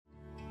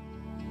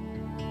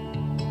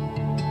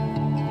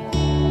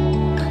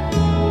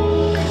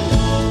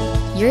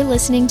You're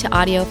listening to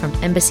audio from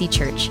Embassy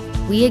Church.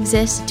 We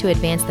exist to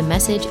advance the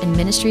message and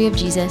ministry of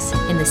Jesus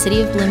in the city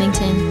of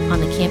Bloomington, on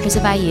the campus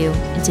of IU,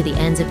 and to the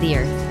ends of the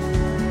earth.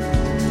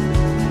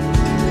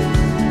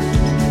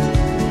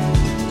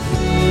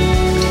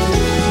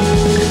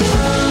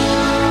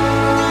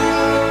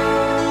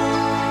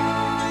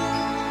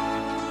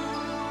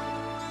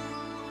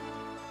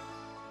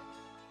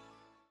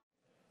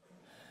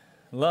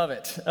 Love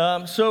it.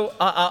 So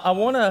I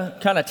want to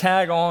kind of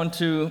tag on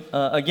to,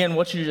 again,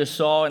 what you just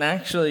saw, and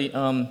actually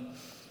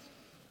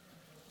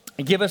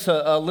give us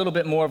a little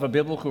bit more of a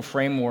biblical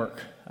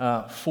framework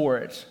for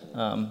it,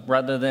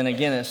 rather than,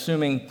 again,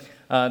 assuming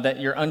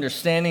that you're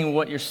understanding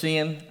what you're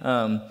seeing,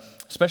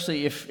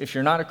 especially if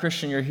you're not a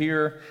Christian, you're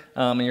here,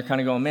 and you're kind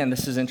of going, man,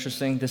 this is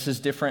interesting, this is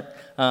different,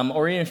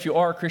 or even if you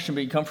are a Christian,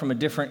 but you come from a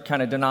different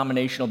kind of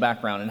denominational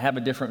background and have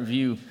a different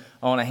view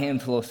on a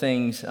handful of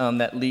things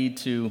that lead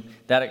to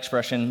that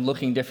expression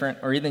looking different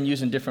or even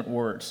using different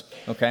words,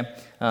 okay?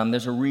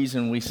 There's a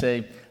reason we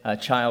say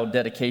child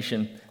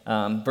dedication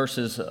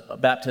versus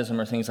baptism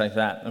or things like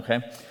that,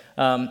 okay?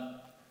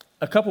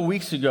 A couple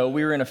weeks ago,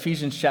 we were in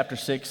Ephesians chapter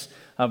 6,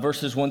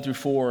 verses 1 through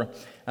 4,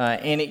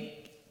 and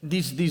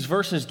these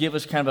verses give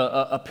us kind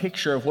of a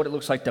picture of what it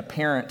looks like to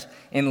parent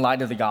in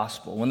light of the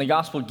gospel. When the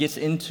gospel gets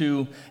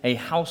into a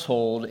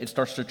household, it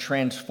starts to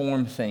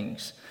transform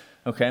things.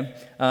 Okay,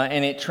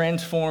 and it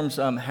transforms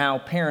how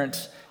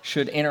parents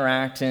should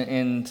interact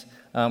and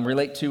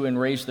relate to and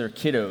raise their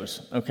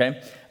kiddos,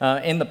 okay?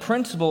 And the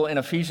principle in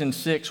Ephesians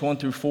 6, 1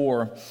 through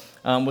 4,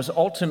 was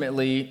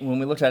ultimately, when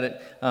we looked at it,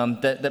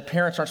 that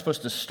parents aren't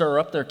supposed to stir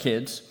up their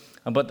kids,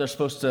 but they're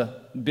supposed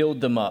to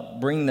build them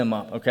up, bring them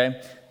up,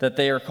 okay? That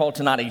they are called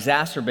to not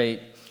exacerbate,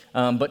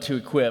 but to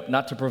equip,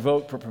 not to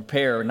provoke, but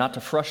prepare, not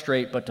to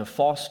frustrate, but to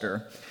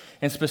foster.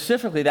 And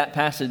specifically, that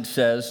passage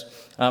says,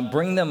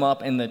 bring them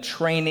up in the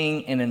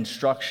training and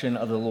instruction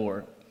of the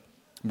Lord.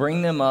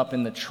 Bring them up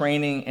in the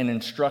training and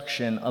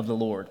instruction of the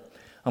Lord.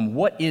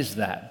 What is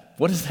that?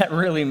 What does that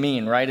really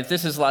mean, right? If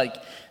this is like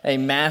a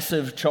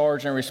massive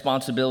charge and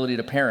responsibility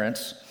to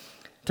parents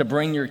to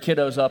bring your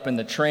kiddos up in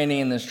the training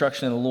and the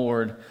instruction of the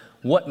Lord,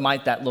 what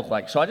might that look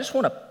like? So I just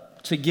want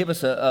to give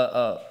us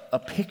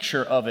a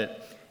picture of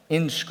it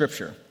in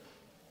Scripture,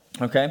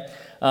 okay?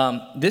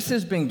 This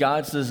has been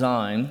God's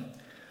design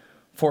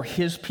for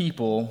his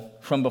people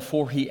from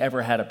before he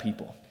ever had a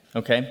people,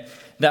 okay?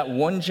 That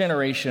one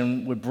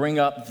generation would bring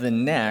up the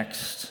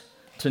next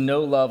to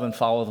know, love, and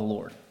follow the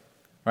Lord,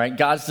 right?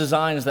 God's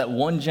design is that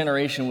one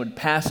generation would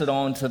pass it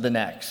on to the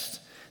next,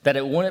 that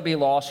it wouldn't be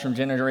lost from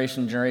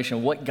generation to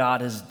generation what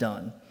God has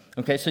done,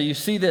 okay? So you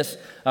see this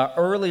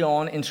early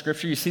on in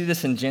Scripture. You see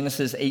this in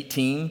Genesis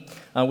 18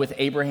 with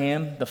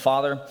Abraham, the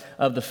father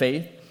of the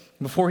faith,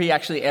 before he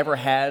actually ever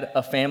had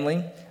a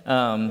family.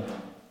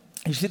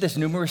 You see this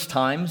numerous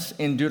times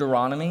in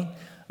Deuteronomy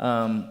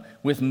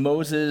with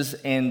Moses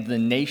and the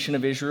nation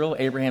of Israel,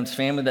 Abraham's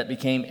family that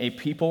became a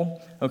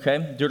people,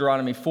 okay?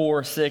 Deuteronomy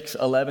 4, 6,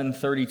 11,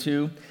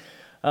 32.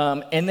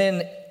 And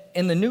then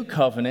in the New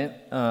Covenant,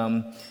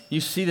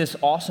 you see this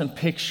awesome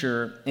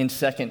picture in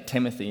 2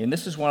 Timothy. And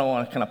this is what I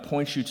want to kind of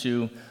point you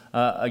to,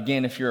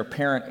 again, if you're a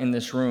parent in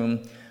this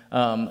room.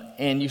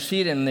 And you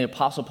see it in the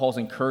Apostle Paul's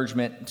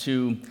encouragement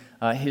to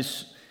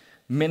his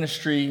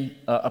ministry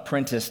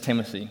apprentice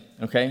Timothy,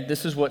 okay?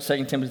 This is what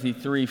 2 Timothy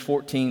 3,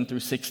 14 through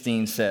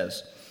 16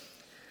 says.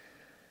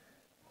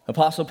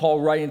 Apostle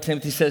Paul writing to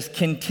Timothy says,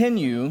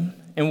 "Continue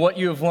in what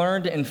you have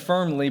learned and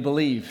firmly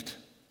believed.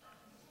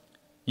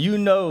 You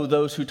know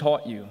those who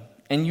taught you,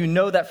 and you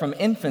know that from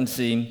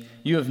infancy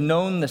you have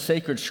known the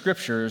sacred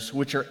scriptures,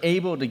 which are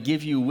able to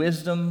give you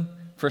wisdom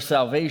for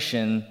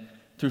salvation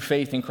through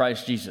faith in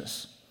Christ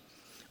Jesus."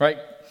 Right?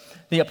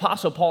 The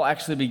Apostle Paul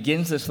actually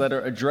begins this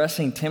letter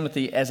addressing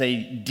Timothy as a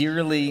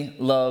dearly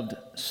loved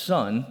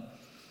son,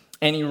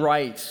 and he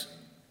writes,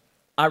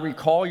 "I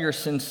recall your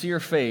sincere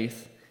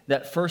faith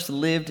that first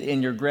lived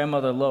in your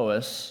grandmother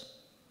Lois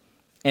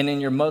and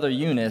in your mother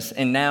Eunice,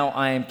 and now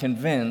I am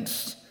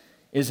convinced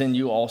is in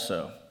you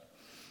also."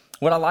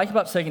 What I like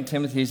about 2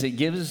 Timothy is it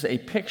gives us a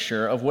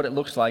picture of what it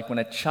looks like when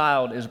a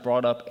child is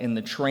brought up in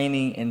the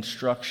training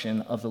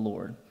instruction of the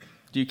Lord.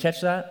 Do you catch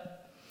that?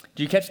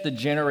 Do you catch the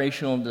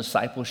generational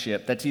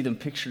discipleship that's even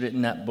pictured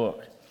in that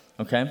book?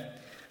 Okay?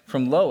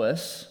 From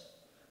Lois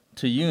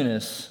to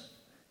Eunice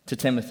to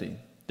Timothy.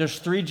 There's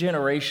 3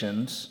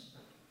 generations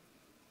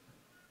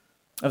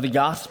of the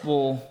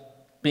gospel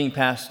being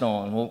passed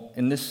on. Well,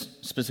 in this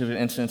specific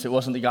instance, it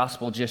wasn't the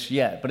gospel just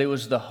yet, but it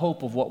was the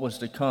hope of what was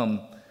to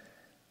come,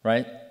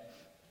 right?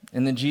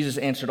 And then Jesus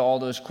answered all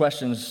those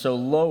questions. So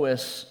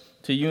Lois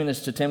to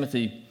Eunice to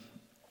Timothy.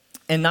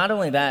 And not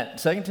only that,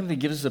 2 Timothy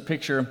gives us a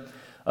picture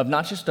of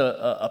not just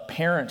a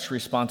parent's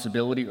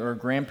responsibility or a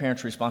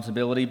grandparent's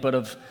responsibility, but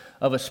of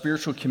a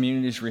spiritual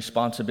community's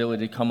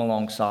responsibility to come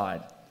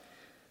alongside,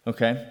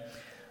 okay?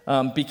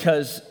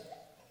 Because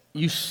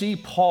you see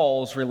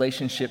Paul's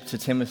relationship to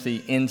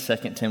Timothy in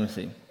 2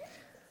 Timothy,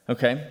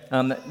 okay?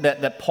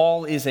 That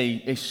Paul is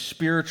a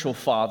spiritual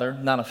father,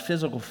 not a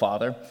physical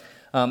father,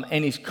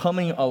 and he's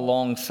coming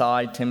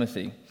alongside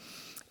Timothy.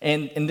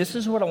 And this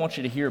is what I want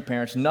you to hear,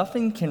 parents.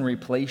 Nothing can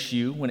replace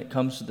you when it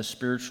comes to the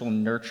spiritual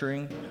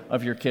nurturing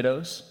of your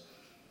kiddos.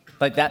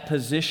 Like, that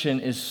position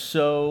is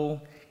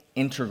so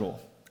integral,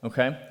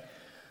 okay?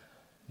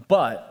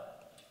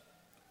 But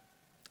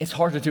it's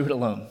hard to do it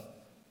alone,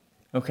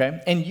 okay?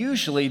 And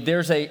usually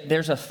there's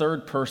a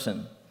third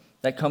person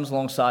that comes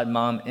alongside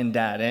mom and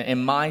dad. And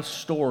in my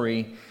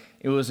story,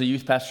 it was a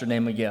youth pastor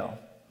named Miguel,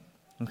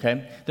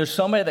 okay? There's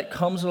somebody that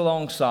comes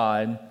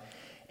alongside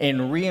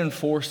and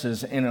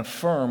reinforces and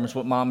affirms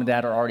what mom and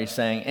dad are already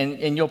saying.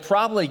 And you'll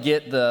probably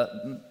get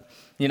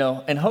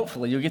and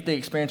hopefully you'll get the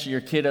experience of your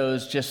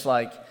kiddos just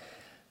like,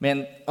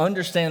 man,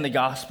 understand the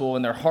gospel,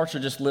 and their hearts are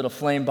just lit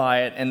aflame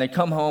by it, and they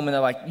come home and they're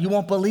like, you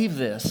won't believe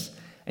this.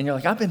 And you're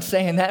like, I've been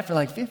saying that for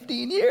like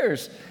 15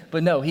 years.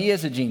 But no, he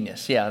is a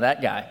genius. Yeah,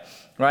 that guy,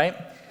 right?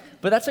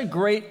 But that's a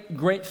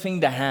great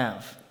thing to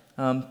have.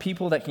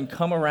 People that can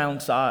come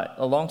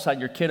alongside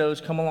your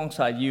kiddos, come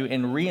alongside you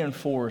and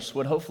reinforce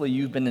what hopefully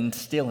you've been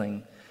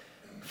instilling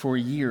for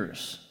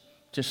years,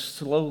 just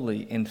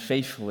slowly and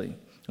faithfully,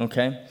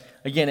 okay?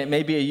 Again, it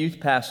may be a youth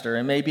pastor,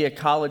 it may be a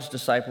college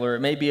discipler, it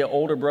may be an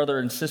older brother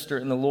and sister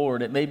in the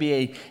Lord, it may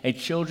be a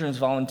children's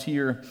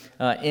volunteer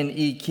in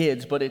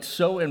eKids, but it's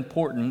so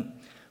important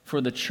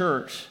for the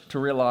church to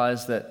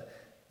realize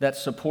that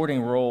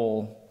supporting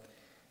role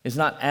is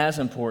not as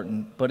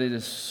important, but it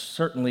is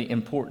certainly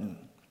important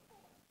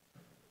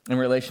in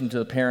relation to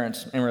the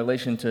parents, in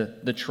relation to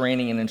the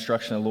training and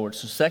instruction of the Lord.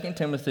 So 2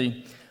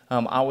 Timothy,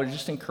 I would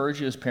just encourage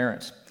you as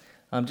parents,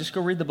 just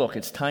go read the book.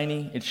 It's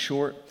tiny, it's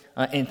short,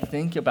 and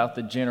think about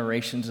the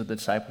generations of the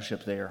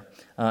discipleship there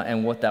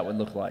and what that would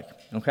look like,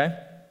 okay?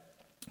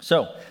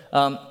 So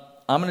I'm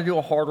going to do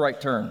a hard right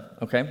turn,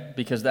 okay,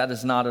 because that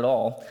is not at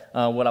all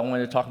what I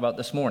wanted to talk about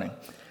this morning.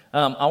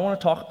 I want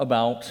to talk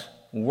about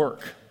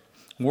work.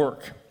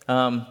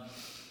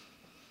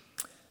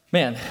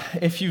 Man,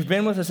 if you've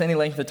been with us any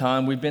length of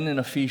time, we've been in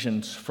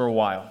Ephesians for a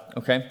while,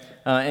 okay?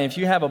 And if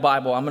you have a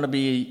Bible, I'm going to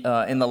be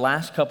in the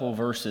last couple of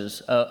verses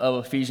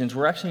of Ephesians.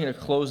 We're actually going to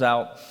close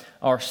out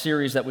our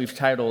series that we've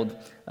titled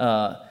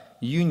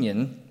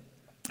Union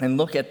and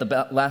look at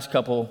the last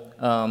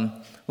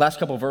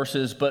couple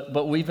verses.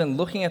 But we've been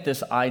looking at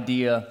this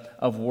idea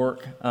of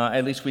work,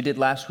 at least we did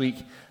last week,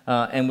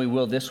 and we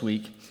will this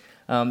week,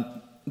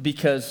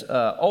 because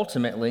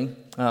ultimately,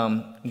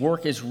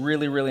 work is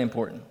really, really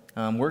important.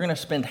 We're going to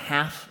spend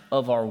half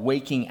of our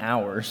waking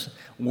hours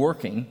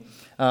working,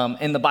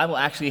 and the Bible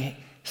actually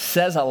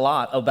says a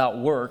lot about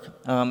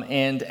work.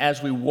 And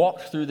as we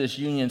walked through this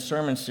Union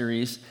sermon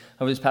series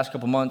over these past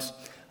couple months,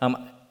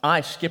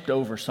 I skipped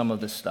over some of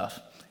this stuff.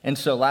 And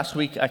so last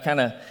week I kind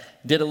of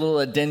did a little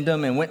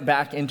addendum and went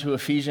back into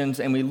Ephesians,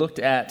 and we looked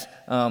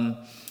at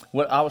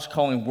what I was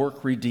calling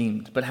work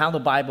redeemed, but how the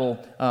Bible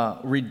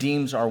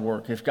redeems our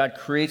work. If God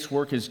creates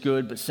work as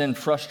good, but sin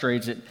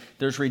frustrates it,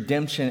 there's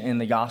redemption in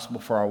the gospel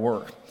for our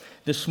work.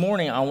 This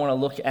morning, I want to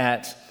look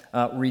at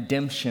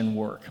redemption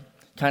work,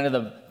 kind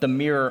of the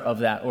mirror of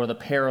that or the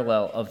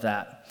parallel of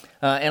that.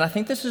 And I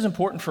think this is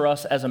important for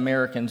us as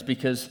Americans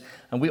because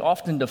we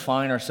often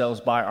define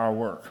ourselves by our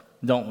work,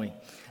 don't we?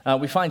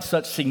 We find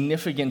such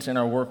significance in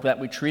our work that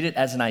we treat it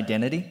as an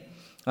identity,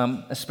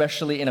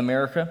 especially in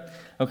America.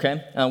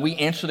 Okay, we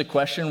answer the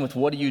question with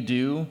what do you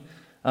do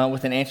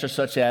with an answer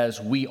such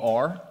as we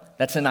are.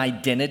 That's an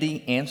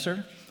identity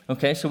answer.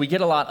 Okay, so we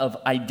get a lot of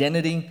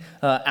identity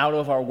out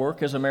of our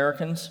work as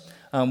Americans.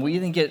 We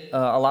even get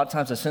a lot of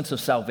times a sense of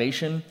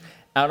salvation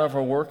out of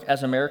our work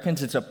as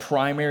Americans. It's a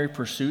primary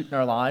pursuit in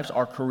our lives.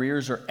 Our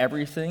careers are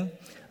everything.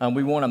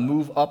 We want to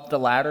move up the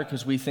ladder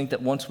because we think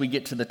that once we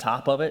get to the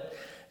top of it,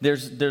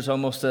 there's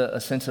almost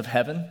a sense of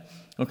heaven.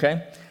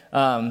 Okay.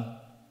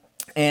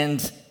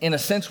 And in a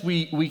sense,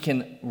 we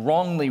can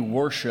wrongly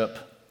worship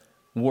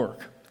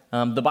work.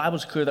 The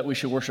Bible's clear that we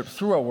should worship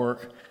through our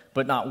work,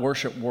 but not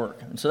worship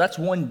work. And so that's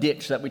one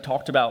ditch that we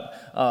talked about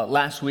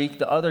last week.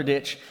 The other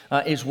ditch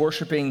is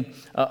worshiping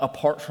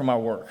apart from our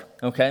work,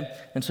 okay?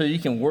 And so you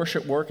can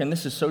worship work, and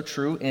this is so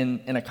true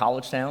in a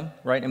college town,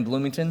 right, in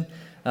Bloomington,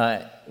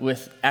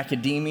 with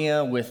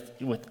academia,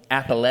 with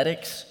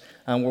athletics,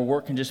 where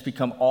work can just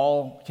become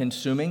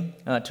all-consuming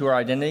to our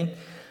identity.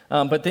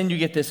 But then you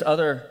get this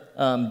other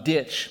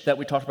ditch that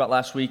we talked about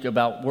last week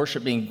about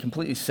worship being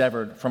completely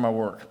severed from our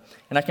work.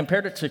 And I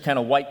compared it to kind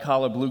of white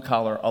collar, blue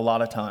collar a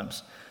lot of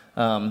times.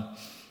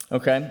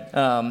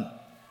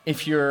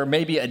 If you're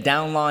maybe a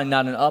downline,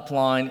 not an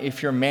upline,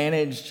 if you're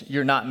managed,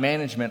 you're not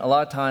management. A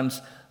lot of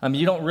times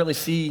you don't really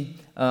see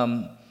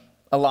a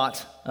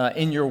lot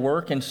in your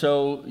work, and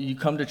so you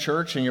come to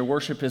church and your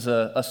worship is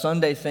a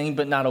Sunday thing,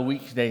 but not a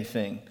weekday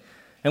thing.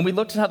 And we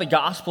looked at how the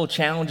gospel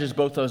challenges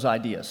both those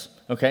ideas.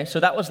 Okay, so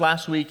that was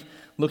last week,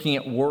 looking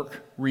at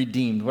work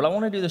redeemed. What I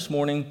want to do this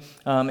morning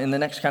in the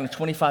next kind of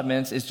 25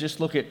 minutes is just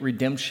look at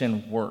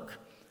redemption work,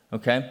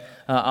 okay?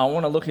 I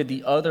want to look at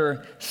the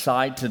other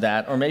side to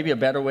that, or maybe a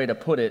better way to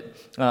put it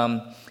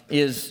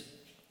is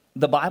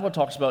the Bible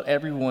talks about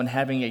everyone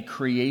having a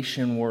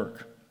creation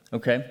work,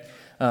 okay?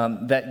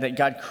 That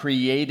God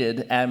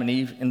created Adam and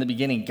Eve in the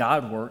beginning.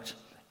 God worked,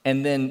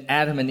 and then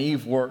Adam and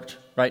Eve worked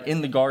right?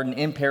 In the garden,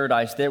 in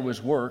paradise, there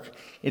was work.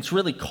 It's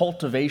really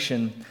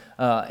cultivation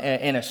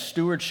and a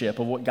stewardship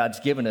of what God's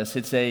given us.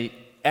 It's a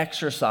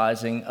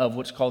exercising of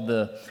what's called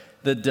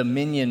the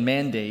dominion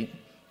mandate,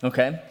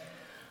 okay?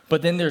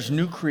 But then there's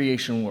new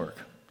creation work.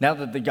 Now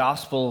that the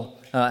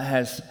gospel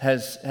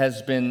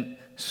has been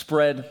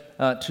spread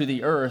to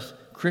the earth,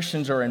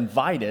 Christians are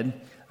invited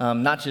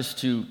not just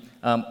to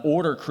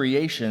order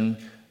creation,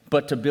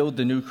 but to build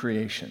the new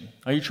creation.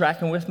 Are you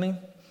tracking with me?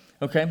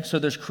 Okay, so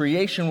there's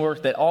creation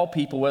work that all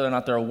people, whether or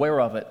not they're aware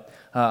of it,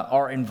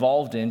 are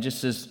involved in,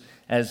 just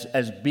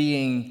as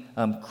being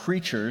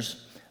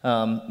creatures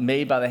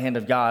made by the hand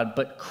of God.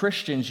 But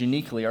Christians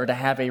uniquely are to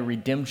have a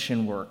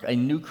redemption work, a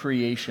new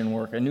creation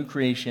work, a new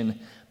creation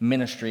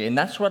ministry. And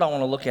that's what I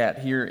want to look at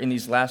here in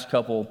these last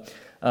couple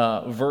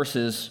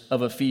verses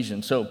of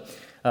Ephesians. So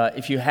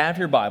if you have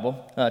your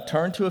Bible,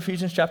 turn to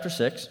Ephesians chapter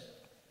 6.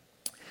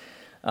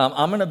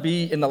 I'm going to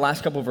be in the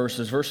last couple of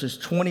verses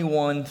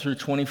 21 through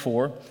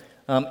 24.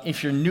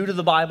 If you're new to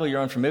the Bible,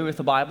 you're unfamiliar with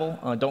the Bible,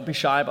 don't be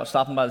shy about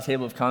stopping by the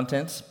table of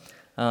contents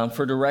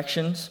for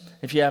directions.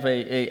 If you have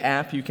a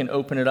app, you can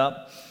open it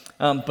up.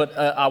 But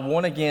I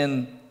want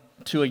to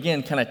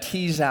kind of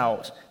tease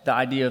out the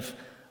idea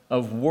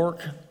of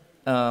work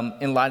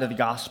in light of the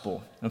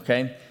gospel,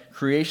 okay?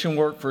 Creation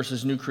work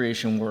versus new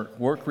creation work.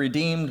 Work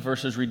redeemed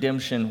versus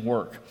redemption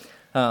work.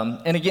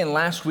 And again,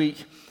 last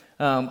week,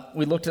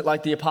 we looked at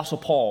like the Apostle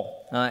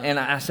Paul. And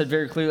I said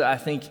very clearly, I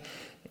think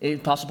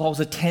Apostle Paul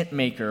was a tent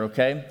maker,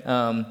 okay?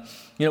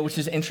 Which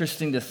is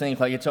interesting to think.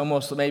 Like it's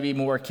almost maybe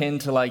more akin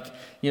to like,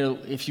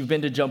 if you've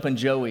been to Jumpin'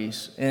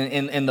 Joey's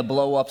and the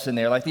blow-ups in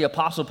there. Like the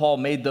Apostle Paul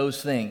made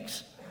those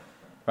things,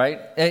 right?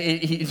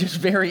 He just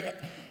very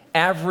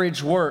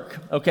average work,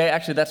 okay?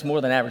 Actually, that's more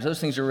than average. Those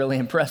things are really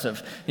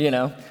impressive,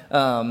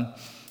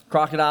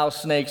 crocodiles,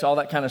 snakes, all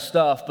that kind of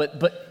stuff.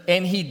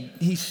 And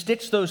he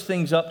stitched those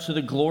things up to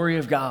the glory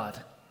of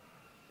God.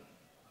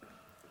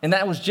 And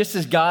that was just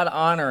as God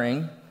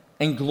honoring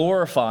and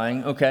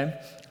glorifying, okay,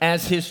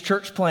 as his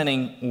church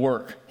planting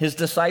work, his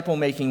disciple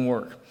making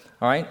work,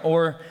 all right?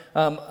 Or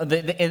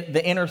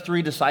the inner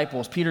three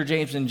disciples, Peter,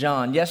 James, and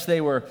John. Yes,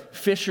 they were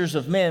fishers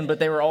of men, but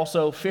they were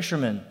also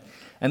fishermen.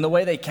 And the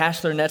way they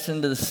cast their nets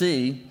into the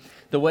sea,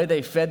 the way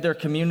they fed their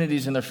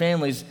communities and their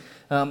families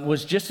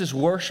was just as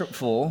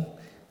worshipful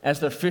as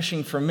they're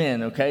fishing for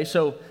men, okay?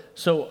 So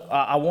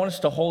I want us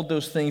to hold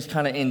those things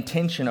kind of in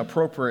tension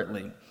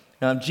appropriately.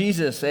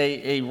 Jesus,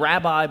 a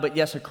rabbi, but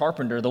yes, a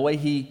carpenter, the way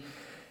he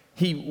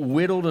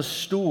whittled a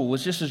stool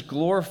was just as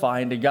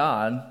glorifying to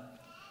God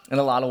in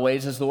a lot of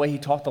ways as the way he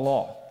taught the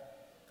law,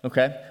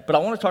 okay? But I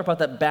want to talk about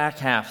that back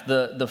half,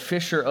 the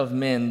fisher of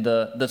men,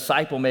 the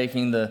disciple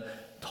making, the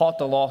taught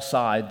the law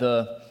side,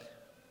 the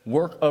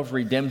work of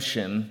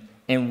redemption,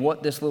 and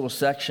what this little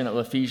section of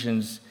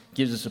Ephesians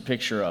gives us a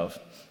picture of.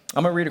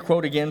 I'm going to read a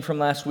quote again from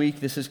last week.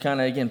 This is kind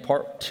of, again,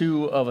 part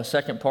 2 of a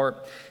second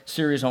part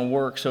series on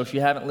work. So if you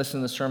haven't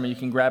listened to the sermon, you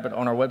can grab it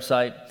on our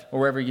website or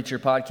wherever you get your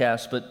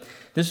podcasts. But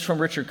this is from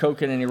Richard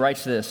Koken, and he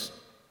writes this.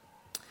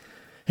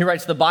 He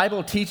writes, "The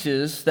Bible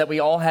teaches that we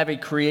all have a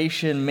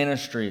creation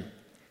ministry,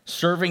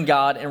 serving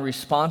God and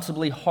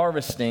responsibly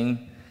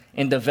harvesting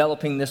and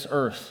developing this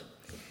earth.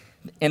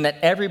 And that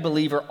every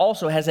believer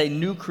also has a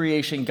new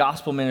creation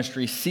gospel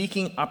ministry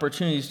seeking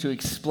opportunities to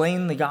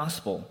explain the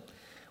gospel,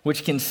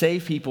 which can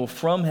save people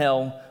from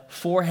hell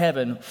for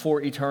heaven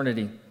for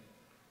eternity.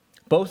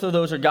 Both of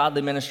those are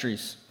godly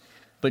ministries,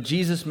 but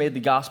Jesus made the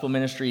gospel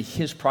ministry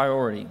his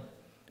priority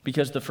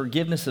because the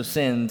forgiveness of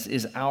sins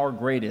is our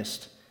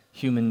greatest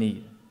human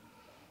need."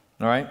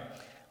 All right?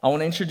 I want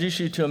to introduce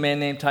you to a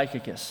man named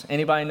Tychicus.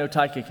 Anybody know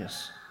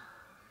Tychicus?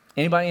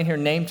 Anybody in here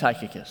named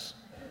Tychicus?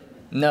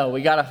 No,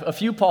 we got a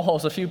few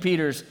Pauls, a few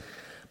Peters,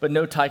 but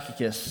no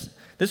Tychicus.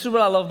 This is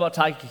what I love about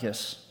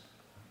Tychicus.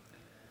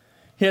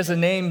 He has a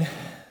name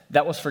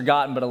that was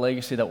forgotten, but a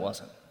legacy that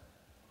wasn't,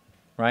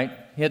 right?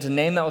 He has a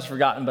name that was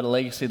forgotten, but a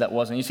legacy that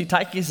wasn't. You see,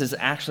 Tychicus is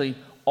actually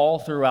all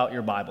throughout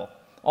your Bible,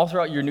 all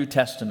throughout your New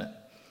Testament.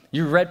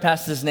 You've read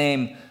past his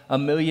name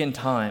 1,000,000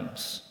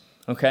 times,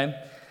 okay?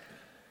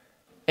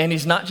 And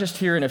he's not just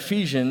here in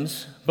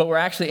Ephesians, but we're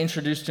actually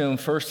introduced to him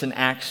first in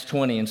Acts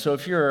 20. And so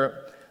if you're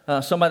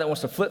somebody that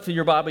wants to flip through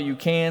your Bible, you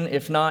can.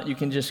 If not, you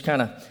can just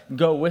kind of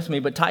go with me.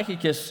 But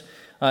Tychicus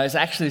is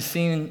actually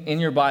seen in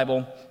your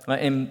Bible,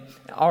 in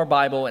our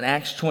Bible, in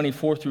Acts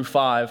 24 through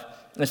 5.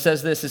 And it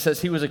says this, it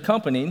says, "He was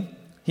accompanied,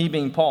 he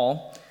being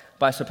Paul,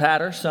 by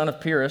Sopater, son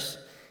of Pyrrhus,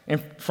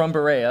 and from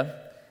Berea."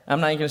 I'm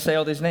not even going to say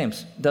all these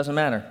names. It doesn't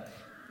matter.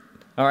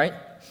 All right?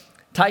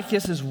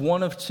 Tychicus is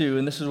one of two,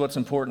 and this is what's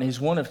important. He's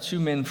one of two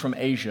men from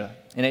Asia.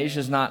 And Asia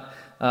is not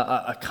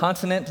a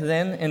continent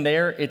then and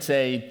there. It's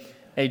a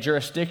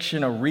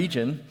jurisdiction, a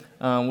region,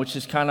 which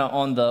is kind of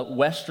on the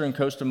western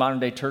coast of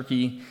modern-day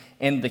Turkey,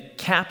 and the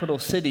capital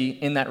city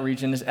in that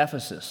region is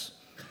Ephesus.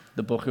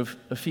 The book of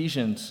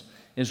Ephesians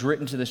is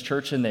written to this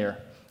church in there,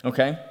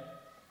 okay?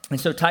 And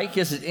so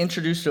Tychicus is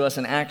introduced to us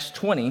in Acts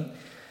 20.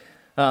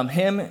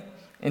 Him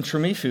and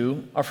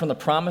Trophimus are from the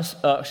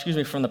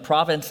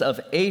province of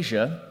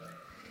Asia,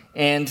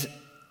 and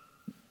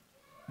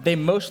they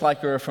most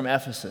likely are from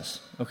Ephesus,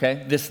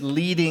 okay? This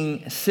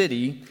leading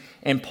city,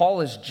 and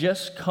Paul has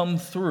just come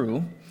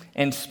through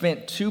and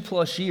spent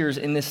 2+ years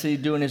in this city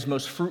doing his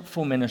most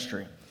fruitful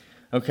ministry,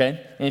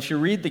 okay? And if you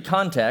read the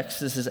context,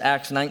 this is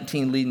Acts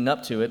 19 leading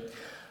up to it,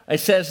 it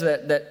says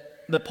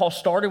that Paul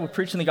started with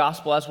preaching the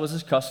gospel as was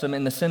his custom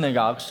in the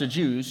synagogues to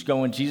Jews,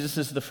 going, Jesus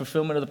is the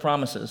fulfillment of the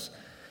promises.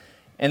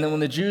 And then when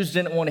the Jews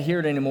didn't want to hear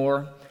it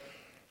anymore,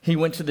 he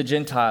went to the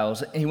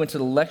Gentiles. He went to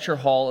the lecture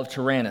hall of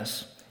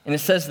Tyrannus. And it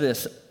says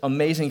this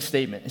amazing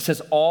statement. It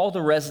says, all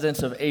the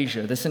residents of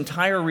Asia, this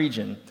entire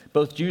region,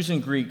 both Jews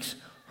and Greeks,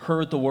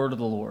 heard the word of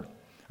the Lord. All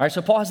right,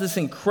 so Paul has this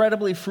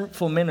incredibly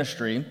fruitful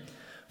ministry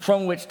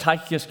from which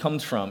Tychicus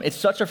comes from. It's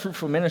such a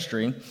fruitful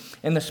ministry,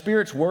 and the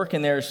Spirit's work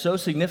in there is so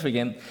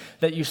significant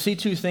that you see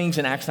two things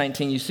in Acts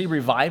 19. You see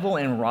revival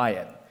and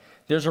riot.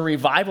 There's a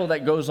revival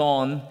that goes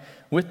on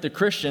with the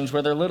Christians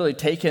where they're literally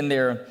taking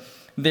their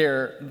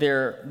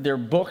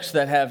books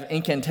that have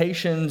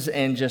incantations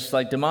and just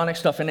like demonic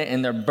stuff in it,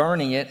 and they're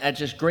burning it at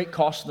just great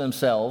cost to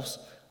themselves.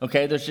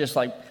 Okay, there's just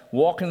like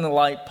walking in the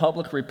light,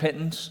 public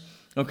repentance.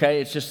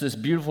 Okay, it's just this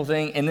beautiful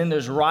thing. And then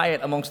there's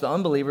riot amongst the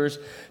unbelievers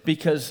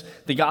because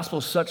the gospel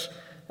is so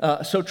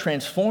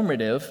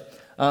transformative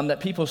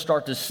that people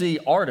start to see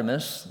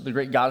Artemis, the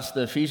great goddess of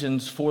the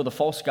Ephesians, for the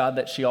false god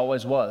that she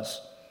always was.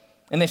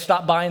 And they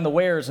stop buying the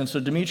wares, and so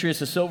Demetrius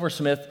the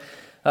silversmith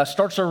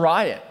starts a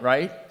riot,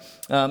 right?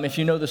 If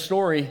you know the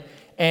story,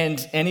 and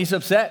he's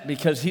upset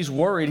because he's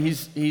worried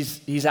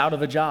he's out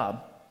of a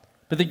job.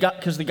 But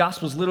because the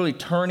gospel is literally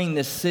turning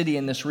this city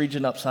and this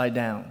region upside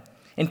down.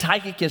 And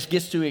Tychicus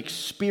gets to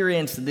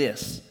experience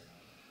this.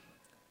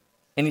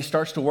 And he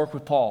starts to work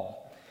with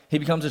Paul. He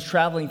becomes his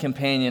traveling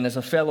companion as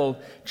a fellow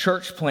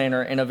church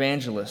planner and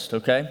evangelist,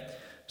 okay?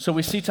 So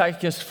we see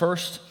Tychicus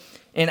first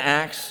in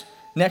Acts.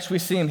 Next we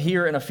see him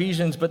here in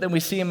Ephesians, but then we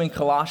see him in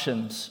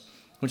Colossians,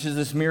 which is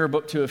this mirror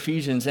book to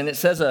Ephesians. And it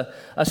says a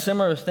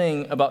similar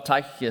thing about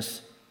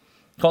Tychicus.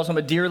 It calls him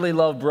a dearly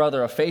loved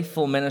brother, a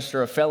faithful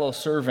minister, a fellow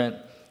servant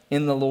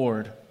in the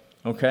Lord,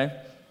 okay?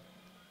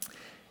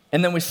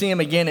 And then we see him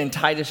again in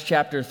Titus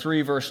chapter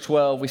 3, verse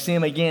 12. We see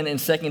him again in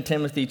 2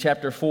 Timothy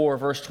chapter 4,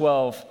 verse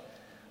 12.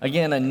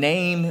 Again, a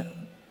name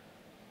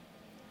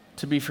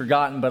to be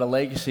forgotten, but a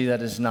legacy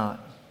that is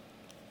not.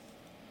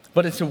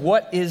 But it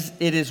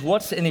is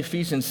what's in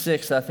Ephesians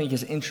 6 that I think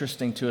is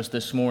interesting to us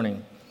this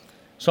morning.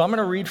 So I'm going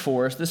to read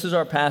for us. This is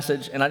our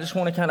passage, and I just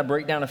want to kind of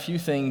break down a few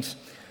things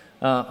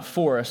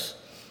for us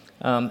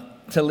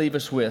to leave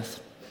us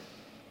with.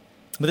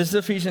 But this is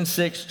Ephesians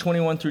 6,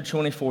 21 through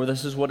 24.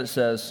 This is what it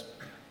says.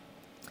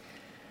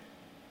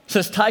 It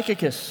says,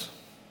 Tychicus,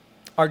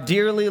 our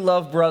dearly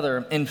loved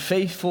brother and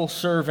faithful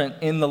servant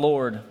in the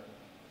Lord,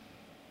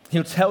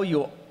 he'll tell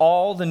you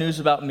all the news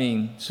about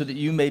me so that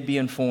you may be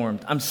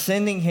informed. I'm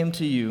sending him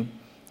to you.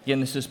 Again,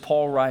 this is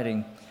Paul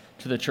writing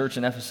to the church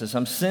in Ephesus.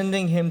 I'm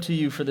sending him to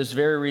you for this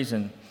very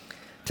reason,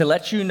 to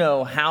let you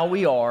know how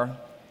we are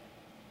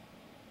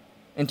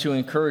and to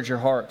encourage your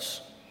hearts.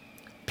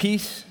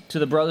 Peace to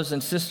the brothers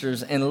and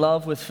sisters and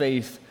love with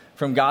faith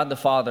from God the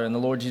Father and the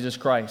Lord Jesus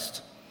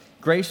Christ.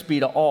 Grace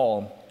be to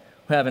all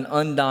who have an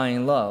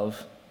undying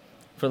love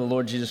for the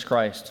Lord Jesus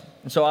Christ.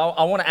 And so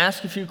I want to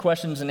ask a few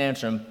questions and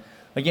answer them.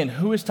 Again,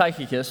 who is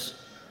Tychicus?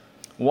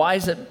 What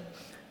is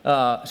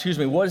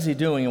he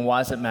doing and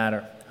why does it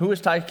matter? Who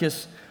is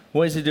Tychicus?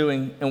 What is he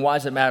doing and why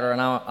does it matter?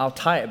 And I'll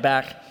tie it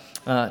back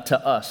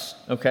to us,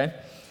 okay?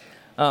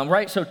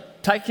 Right, so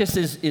Tychicus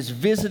is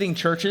visiting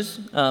churches.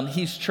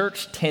 He's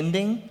church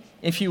tending,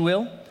 if you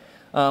will.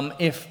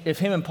 If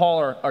him and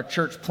Paul are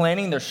church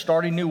planning, they're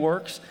starting new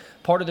works.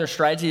 Part of their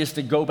strategy is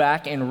to go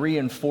back and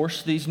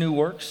reinforce these new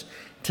works,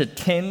 to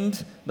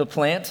tend the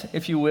plant,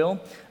 if you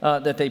will,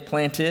 that they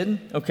planted,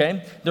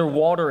 okay? They're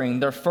watering,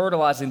 they're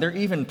fertilizing, they're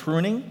even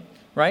pruning,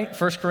 right?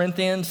 1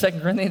 Corinthians, 2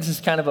 Corinthians is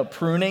kind of a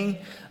pruning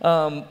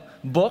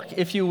book,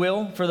 if you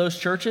will, for those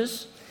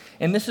churches.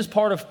 And this is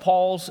part of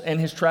Paul's and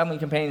his traveling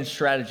companion's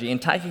strategy,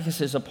 and Tychicus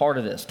is a part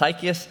of this.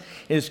 Tychicus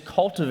is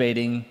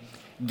cultivating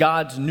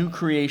God's new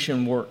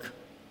creation work.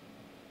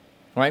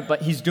 Right,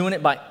 but he's doing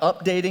it by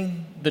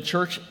updating the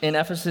church in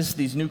Ephesus,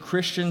 these new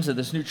Christians of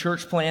this new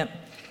church plant,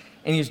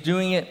 and he's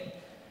doing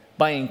it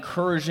by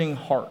encouraging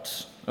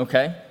hearts,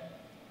 okay?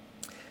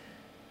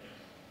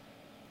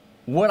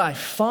 What I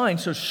find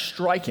so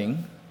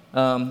striking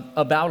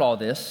about all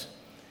this,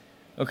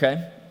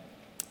 okay,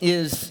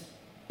 is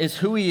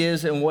who he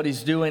is and what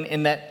he's doing,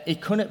 and that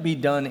it couldn't be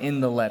done in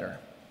the letter.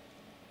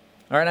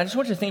 All right, I just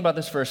want you to think about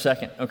this for a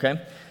second,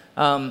 okay?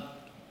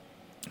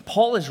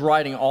 Paul is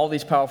writing all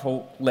these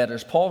powerful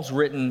letters.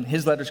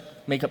 His letters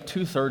make up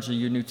 2/3 of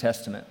your New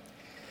Testament.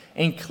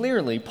 And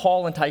clearly,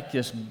 Paul and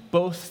Tychicus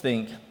both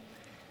think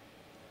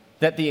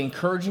that the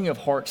encouraging of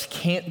hearts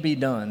can't be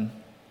done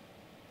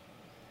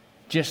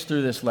just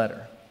through this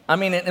letter. I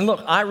mean, and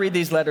look, I read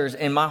these letters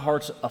and my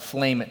heart's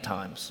aflame at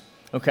times,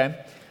 okay?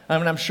 I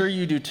mean, I'm sure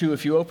you do too.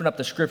 If you open up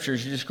the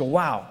scriptures, you just go,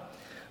 wow.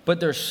 But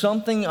there's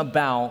something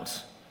about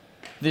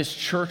this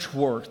church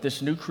work,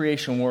 this new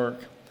creation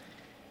work,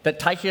 that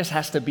Tychicus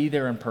has to be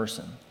there in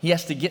person. He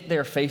has to get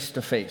there face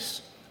to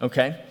face,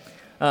 okay?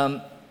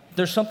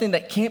 There's something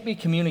that can't be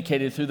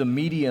communicated through the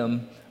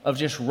medium of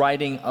just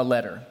writing a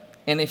letter.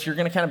 And if you're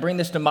going to kind of bring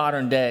this to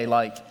modern day,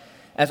 like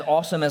as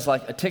awesome as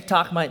like a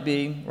TikTok might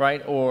be,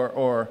 right,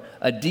 or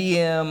a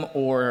DM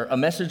or a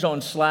message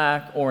on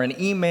Slack or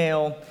an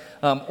email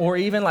or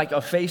even like a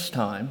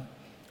FaceTime,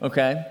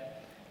 okay?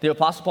 The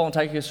Apostle Paul and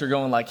Tychicus are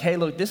going like, hey,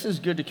 look, this is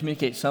good to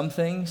communicate some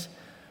things,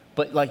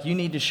 but like you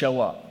need to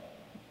show up.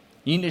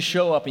 You need to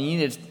show up and you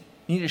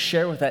need to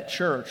share with that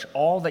church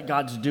all that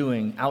God's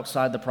doing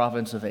outside the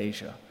province of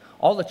Asia.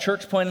 All the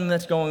church planting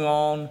that's going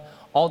on,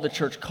 all the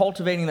church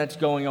cultivating that's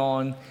going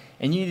on,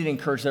 and you need to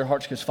encourage their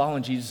hearts because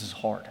following Jesus is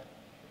hard.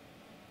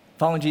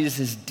 Following Jesus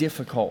is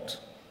difficult,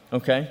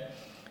 okay?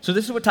 So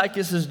this is what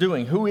Tychicus is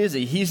doing. Who is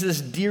he? He's this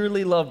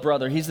dearly loved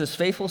brother. He's this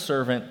faithful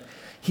servant.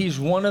 He's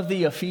one of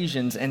the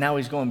Ephesians, and now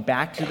he's going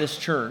back to this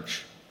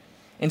church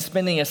and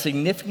spending a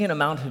significant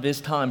amount of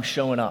his time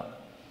showing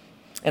up.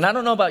 And I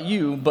don't know about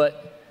you,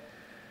 but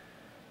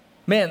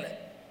man,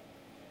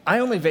 I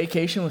only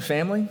vacation with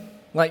family.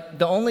 Like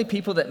the only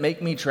people that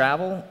make me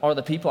travel are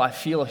the people I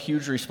feel a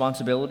huge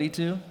responsibility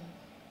to,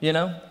 you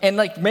know? And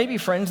like maybe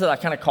friends that I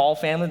kind of call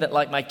family that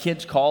like my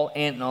kids call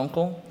aunt and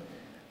uncle.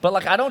 But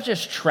like I don't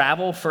just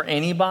travel for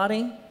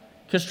anybody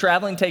because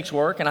traveling takes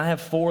work and I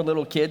have 4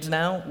 little kids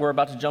now. We're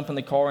about to jump in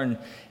the car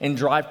and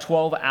drive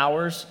 12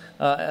 hours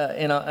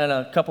in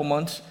a couple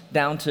months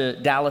down to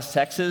Dallas,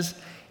 Texas.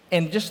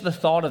 And just the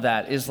thought of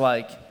that is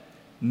like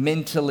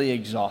mentally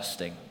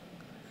exhausting.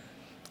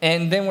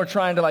 And then we're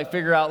trying to like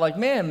figure out like,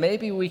 man,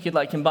 maybe we could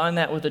like combine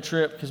that with a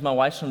trip because my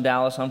wife's from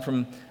Dallas, I'm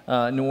from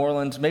New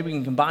Orleans. Maybe we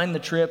can combine the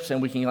trips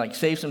and we can like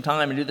save some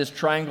time and do this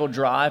triangle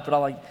drive.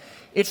 But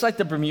it's like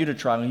the Bermuda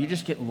Triangle. You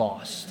just get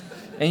lost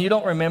and you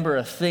don't remember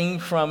a thing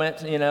from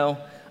it, you know.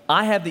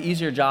 I have the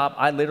easier job.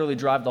 I literally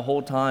drive the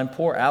whole time.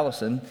 Poor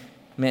Allison,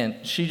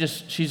 man,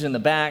 she's in the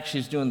back.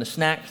 She's doing the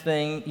snack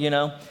thing, you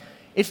know.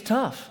 It's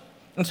tough.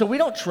 And so we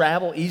don't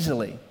travel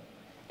easily.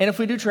 And if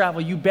we do travel,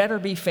 you better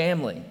be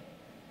family.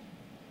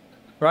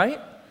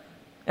 Right?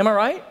 Am I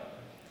right?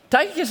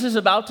 Tychicus is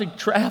about to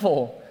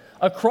travel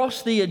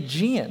across the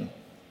Aegean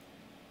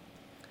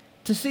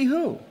to see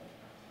who?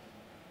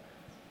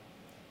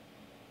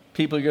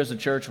 People he goes to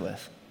church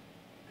with.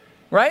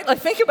 Right? Like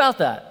think about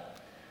that.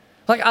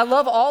 Like I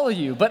love all of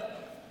you,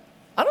 but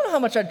I don't know how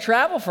much I'd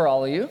travel for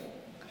all of you.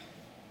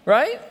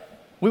 Right?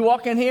 We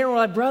walk in here and we're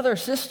like, brother,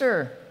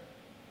 sister.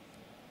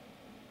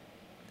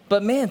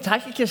 But man,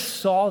 Tychicus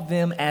saw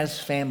them as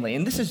family.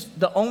 And this is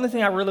the only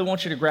thing I really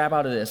want you to grab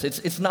out of this.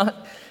 It's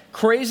not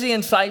crazy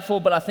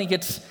insightful, but I think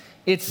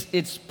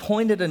it's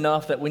pointed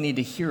enough that we need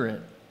to hear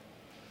it.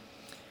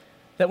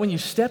 That when you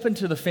step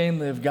into the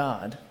family of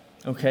God,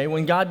 okay,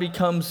 when God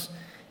becomes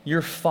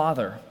your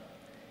father,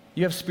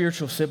 you have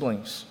spiritual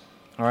siblings,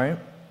 all right?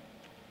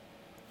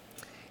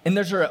 And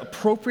there's an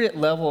appropriate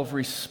level of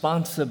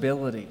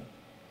responsibility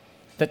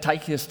that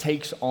Tychicus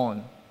takes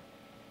on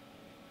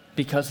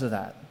because of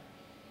that.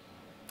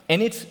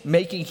 And it's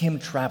making him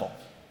travel.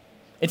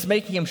 It's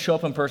making him show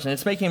up in person.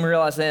 It's making him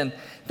realize then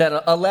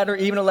that a letter,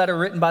 even a letter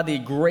written by the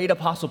great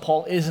Apostle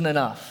Paul, isn't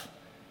enough.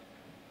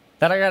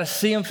 That I got to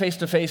see them face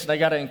to face and I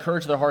got to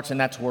encourage their hearts, and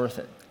that's worth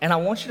it. And I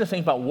want you to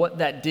think about what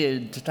that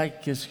did to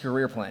Tychicus'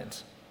 career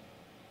plans.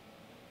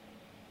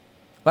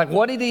 Like,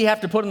 what did he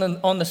have to put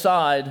on the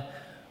side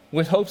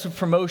with hopes of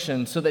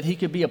promotion so that he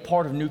could be a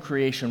part of new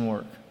creation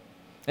work?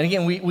 And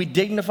again, we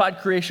dignified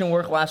creation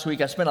work last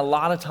week. I spent a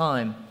lot of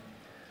time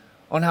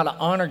on how to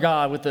honor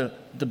God with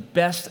the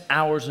best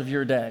hours of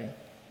your day.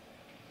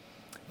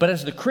 But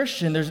as the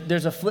Christian,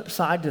 there's a flip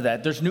side to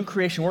that. There's new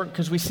creation work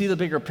because we see the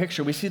bigger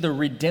picture. We see the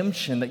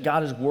redemption that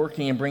God is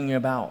working and bringing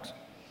about.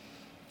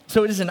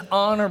 So it is an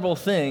honorable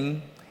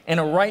thing and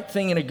a right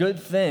thing and a good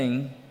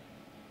thing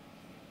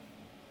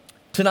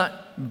to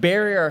not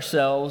bury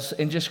ourselves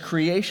in just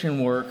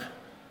creation work,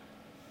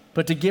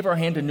 but to give our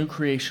hand to new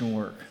creation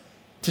work.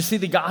 To see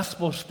the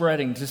gospel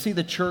spreading, to see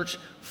the church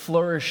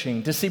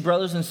flourishing, to see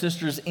brothers and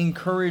sisters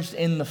encouraged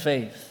in the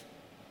faith.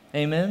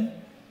 Amen?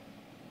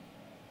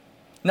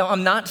 Now,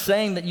 I'm not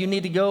saying that you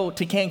need to go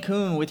to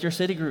Cancun with your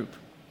city group.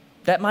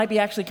 That might be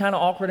actually kind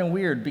of awkward and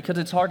weird because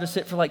it's hard to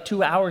sit for like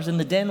 2 hours in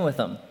the den with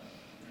them.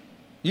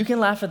 You can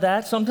laugh at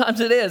that. Sometimes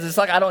it is. It's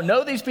like, I don't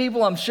know these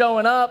people. I'm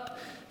showing up.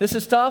 This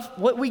is tough.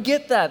 We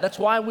get that. That's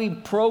why we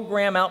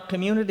program out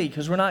community,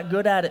 because we're not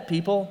good at it,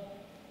 people.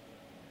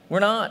 We're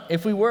not.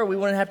 If we were, we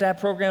wouldn't have to have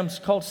programs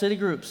called city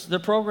groups. They're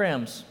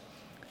programs.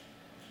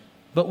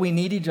 But we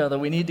need each other.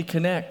 We need to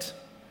connect.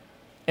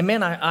 And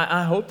man,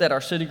 I hope that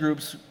our city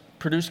groups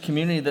produce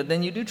community that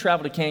then you do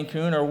travel to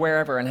Cancun or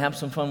wherever and have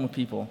some fun with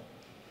people.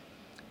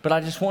 But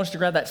I just want us to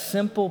grab that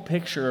simple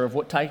picture of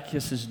what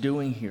Tychicus is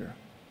doing here.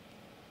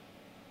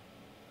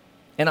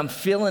 And I'm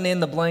filling in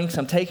the blanks.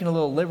 I'm taking a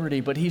little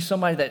liberty, but he's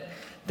somebody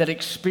that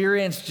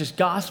experienced just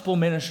gospel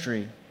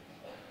ministry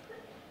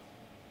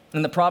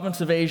in the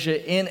province of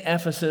Asia, in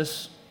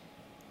Ephesus,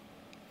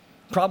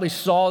 probably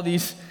saw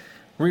these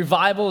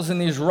revivals and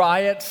these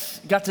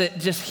riots, got to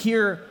just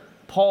hear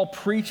Paul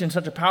preach in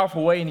such a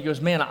powerful way, and he goes,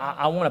 man,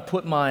 I want to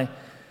put my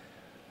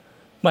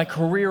my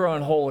career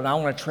on hold and I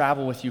want to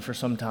travel with you for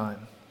some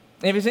time.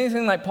 And if he's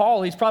anything like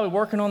Paul, he's probably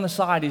working on the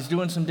side. He's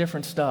doing some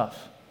different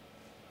stuff.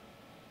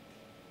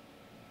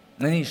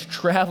 And then he's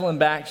traveling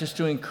back just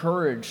to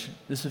encourage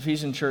this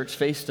Ephesian church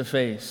face to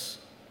face.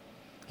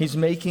 He's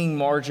making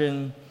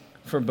margin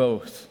for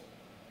both.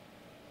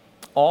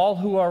 All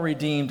who are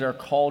redeemed are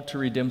called to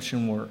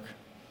redemption work.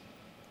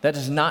 That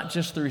is not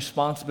just the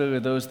responsibility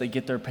of those that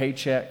get their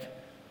paycheck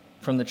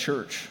from the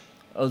church,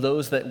 or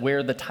those that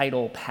wear the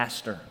title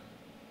pastor.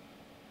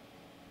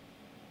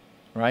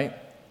 Right?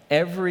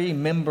 Every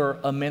member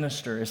a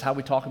minister is how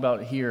we talk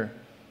about it here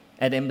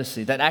at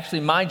Embassy. That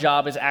actually my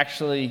job is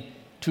actually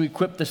to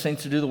equip the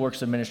saints to do the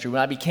works of ministry. When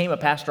I became a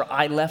pastor,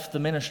 I left the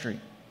ministry.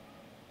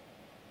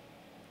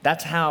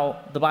 That's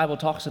how the Bible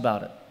talks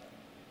about it.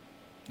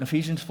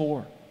 Ephesians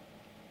 4.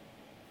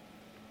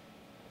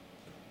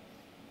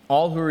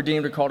 All who are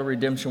redeemed are called to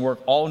redemption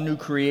work. All new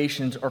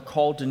creations are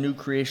called to new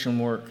creation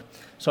work.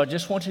 So I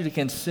just want you to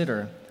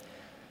consider,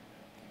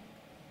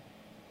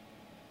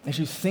 as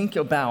you think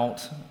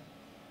about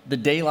the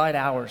daylight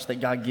hours that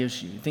God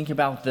gives you, think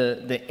about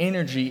the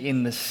energy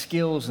and the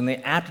skills and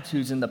the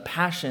aptitudes and the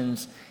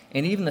passions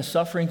and even the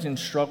sufferings and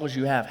struggles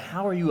you have.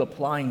 How are you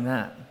applying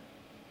that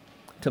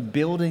to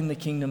building the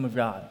kingdom of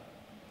God,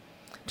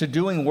 to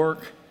doing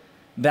work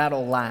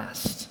that'll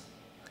last,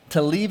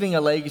 to leaving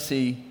a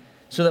legacy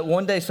so that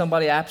one day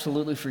somebody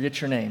absolutely forgets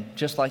your name,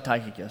 just like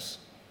Tychicus.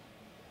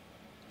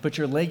 But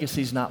your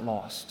legacy's not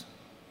lost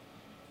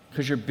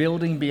because you're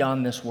building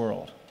beyond this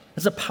world.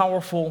 It's a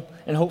powerful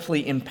and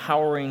hopefully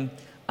empowering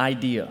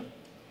idea.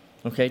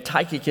 Okay,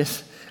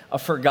 Tychicus, a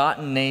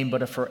forgotten name,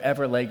 but a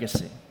forever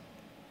legacy.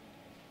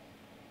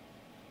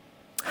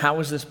 How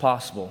is this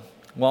possible?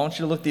 Well, I want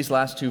you to look at these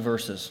last two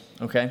verses,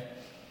 okay?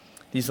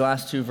 These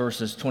last two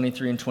verses,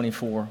 23 and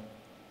 24.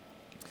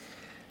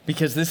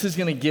 Because this is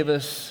going to give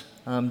us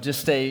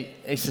just a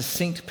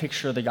succinct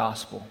picture of the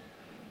gospel.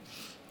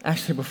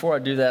 Actually, before I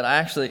do that,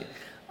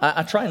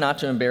 I try not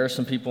to embarrass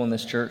some people in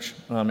this church,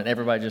 and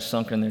everybody just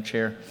sunk in their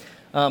chair.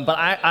 But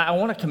I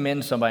want to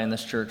commend somebody in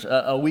this church.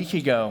 A week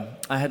ago,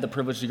 I had the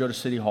privilege to go to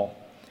City Hall.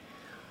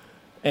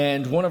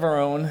 And one of our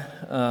own,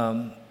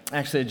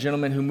 actually a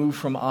gentleman who moved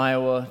from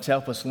Iowa to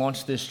help us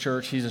launch this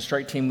church, he's a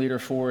strike team leader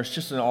for us,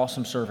 just an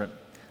awesome servant.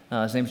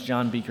 His name's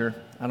John Beaker.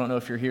 I don't know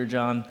if you're here,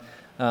 John,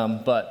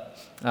 but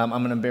I'm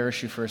going to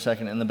embarrass you for a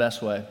second in the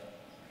best way.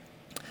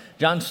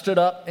 John stood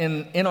up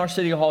in our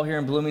City Hall here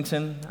in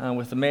Bloomington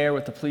with the mayor,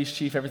 with the police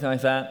chief, everything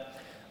like that,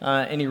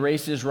 and he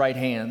raised his right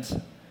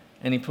hand,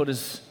 and he put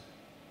his,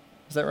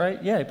 is that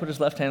right? Yeah, he put his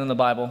left hand on the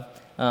Bible.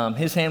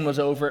 His hand was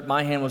over it,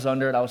 my hand was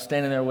under it. I was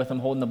standing there with him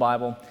holding the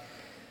Bible.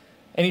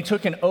 And he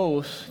took an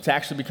oath to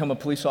actually become a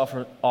police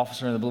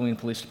officer in the Bloomington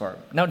Police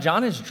Department. Now,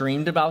 John has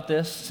dreamed about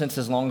this since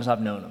as long as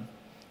I've known him.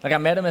 Like, I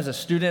met him as a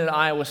student at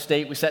Iowa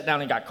State. We sat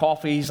down and got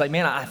coffee. He's like,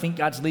 man, I think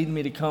God's leading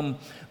me to come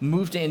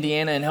move to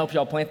Indiana and help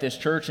y'all plant this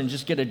church and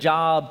just get a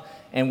job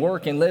and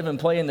work and live and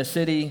play in the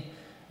city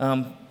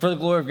for the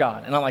glory of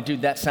God. And I'm like,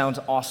 dude, that sounds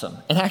awesome.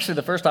 And actually,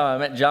 the first time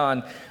I met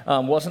John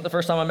wasn't the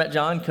first time I met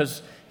John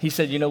because he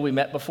said, we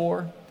met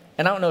before.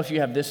 And I don't know if you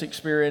have this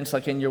experience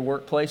like in your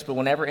workplace, but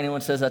whenever anyone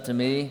says that to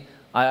me,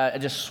 I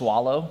just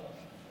swallow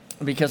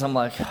because I'm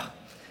like,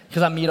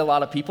 because I meet a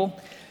lot of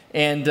people.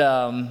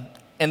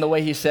 And the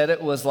way he said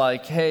it was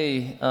like,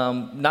 hey,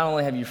 not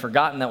only have you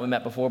forgotten that we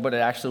met before, but it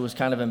actually was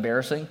kind of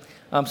embarrassing.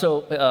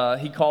 So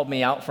he called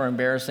me out for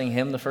embarrassing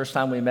him the first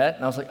time we met.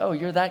 And I was like, oh,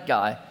 you're that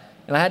guy.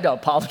 And I had to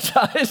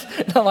apologize.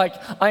 And I'm like,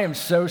 I am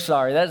so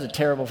sorry. That is a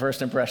terrible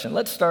first impression.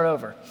 Let's start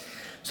over.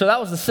 So that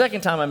was the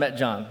second time I met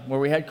John, where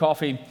we had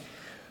coffee.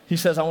 He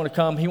says, I want to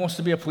come. He wants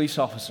to be a police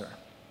officer.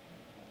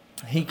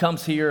 He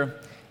comes here,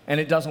 and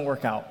it doesn't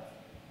work out.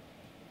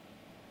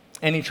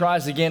 And he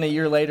tries again a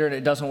year later, and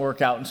it doesn't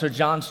work out. And so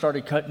John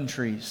started cutting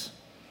trees.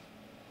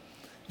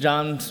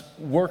 John's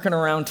working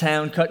around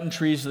town, cutting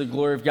trees to the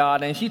glory of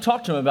God. And if you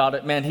talk to him about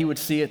it, man, he would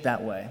see it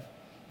that way.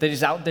 That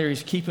he's out there,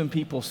 he's keeping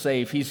people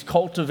safe. He's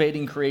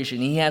cultivating creation.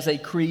 He has a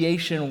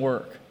creation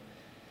work.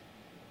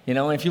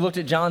 If you looked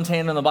at John's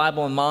hand in the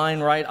Bible and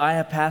mine, right, I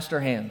have pastor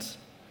hands.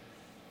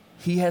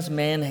 He has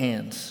man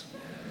hands.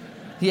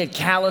 He had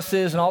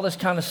calluses and all this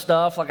kind of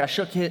stuff. Like, I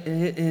shook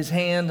his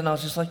hand, and I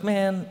was just like,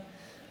 man,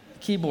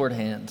 keyboard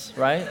hands,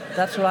 right?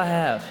 That's what I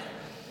have.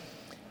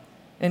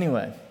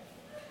 Anyway,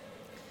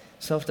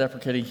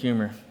 self-deprecating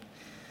humor.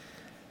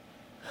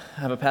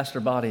 I have a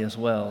pastor body as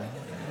well.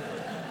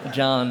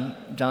 John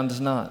does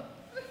not.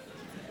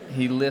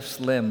 He lifts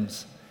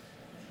limbs.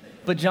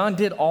 But John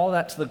did all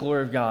that to the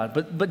glory of God.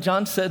 But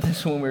John said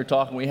this when we were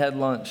talking. We had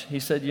lunch. He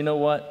said, you know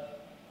what?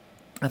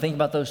 I think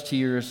about those 2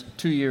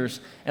 years,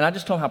 and I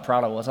just told him how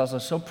proud I was. I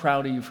was so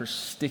proud of you for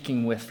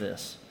sticking with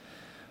this,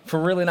 for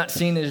really not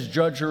seeing it as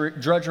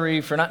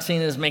drudgery, for not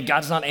seeing it as, man,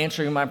 God's not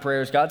answering my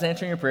prayers. God's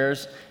answering your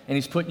prayers, and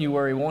he's putting you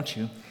where he wants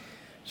you.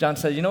 John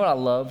said, you know what I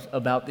loved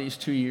about these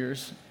 2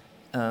 years,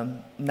 now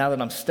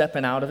that I'm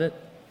stepping out of it,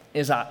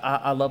 is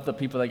I love the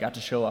people that got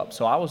to show up.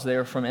 So I was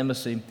there from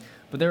Embassy,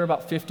 but there were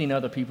about 15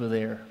 other people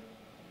there,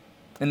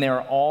 and they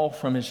were all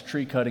from his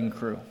tree cutting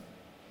crew.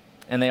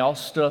 and they all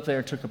stood up there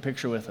and took a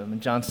picture with him.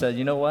 And John said,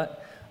 you know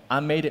what? I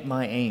made it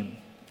my aim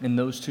in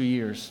those 2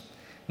 years,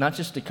 not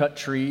just to cut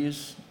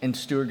trees and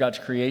steward God's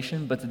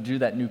creation, but to do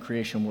that new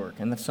creation work.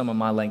 And that's some of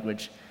my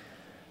language.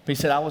 But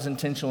he said, I was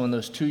intentional in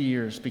those 2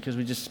 years because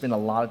we just spent a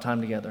lot of time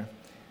together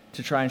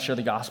to try and share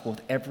the gospel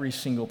with every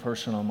single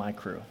person on my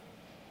crew.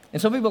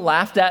 And some people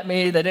laughed at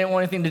me. They didn't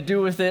want anything to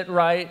do with it,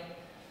 right?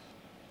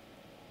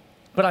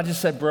 But I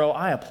just said, bro,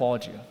 I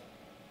applaud you.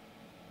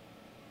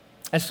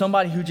 As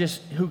somebody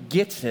who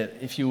gets it,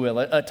 if you will,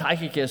 a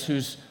Tychicus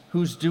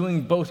who's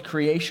doing both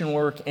creation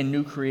work and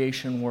new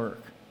creation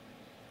work.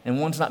 And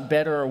one's not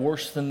better or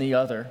worse than the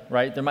other,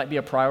 right? There might be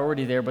a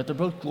priority there, but they're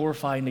both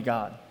glorifying to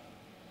God.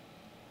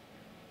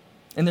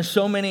 And there's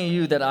so many of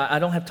you that I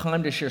don't have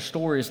time to share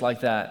stories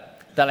like that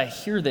I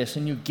hear this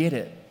and you get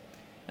it.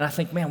 And I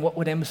think, man, what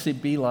would Embassy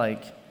be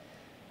like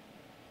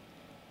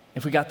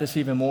if we got this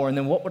even more? And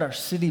then what would our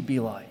city be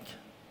like?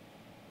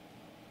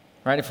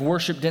 Right? If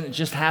worship didn't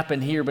just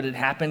happen here, but it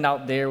happened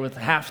out there with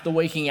half the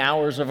waking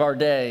hours of our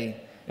day.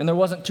 And there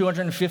wasn't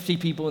 250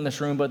 people in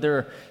this room, but there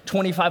are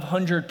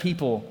 2,500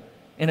 people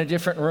in a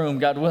different room,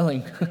 God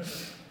willing.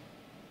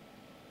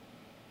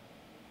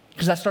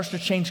 Because that starts to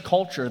change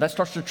culture. That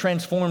starts to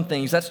transform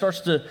things. That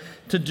starts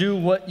to do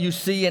what you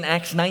see in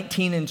Acts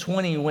 19 and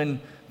 20 when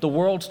the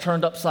world's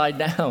turned upside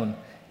down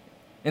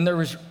and there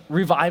was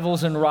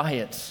revivals and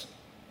riots.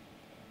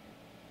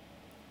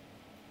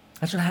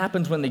 That's what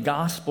happens when the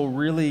gospel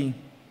really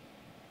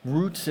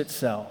roots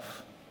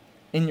itself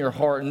in your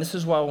heart. And this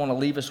is what I want to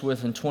leave us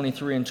with in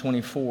 23 and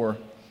 24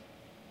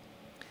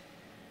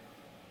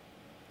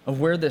 of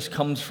where this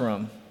comes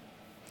from.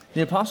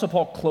 The Apostle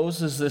Paul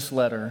closes this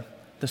letter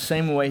the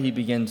same way he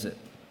begins it.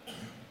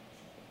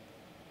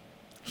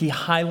 He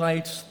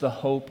highlights the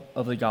hope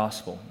of the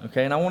gospel,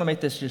 okay? And I want to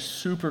make this just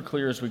super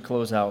clear as we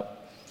close out.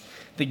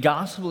 The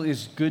gospel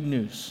is good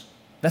news.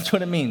 That's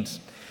what it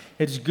means.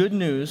 It's good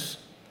news,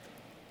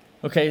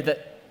 okay,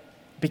 that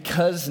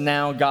because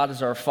now God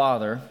is our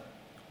Father,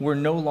 we're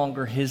no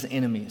longer his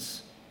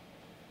enemies.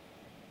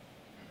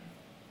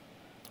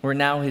 We're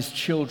now his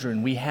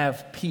children. We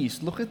have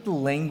peace. Look at the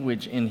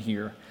language in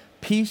here.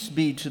 Peace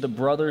be to the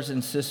brothers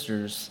and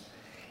sisters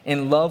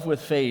in love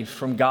with faith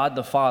from God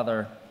the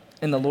Father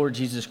and the Lord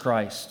Jesus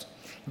Christ.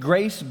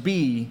 Grace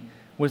be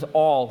with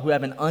all who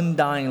have an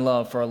undying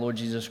love for our Lord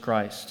Jesus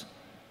Christ.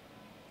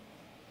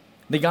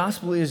 The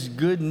gospel is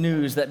good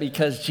news that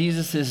because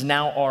Jesus is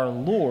now our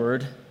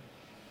Lord,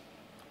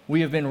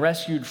 we have been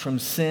rescued from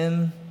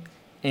sin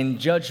and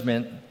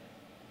judgment,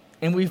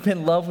 and we've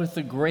been loved with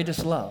the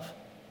greatest love.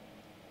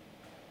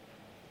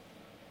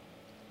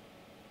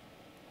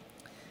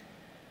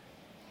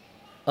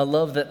 A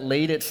love that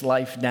laid its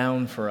life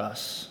down for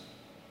us.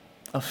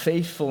 A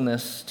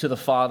faithfulness to the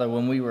Father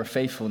when we were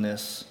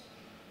faithfulness.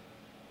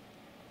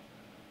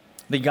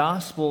 The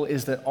gospel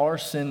is that our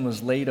sin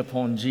was laid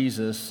upon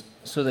Jesus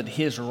so that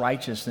his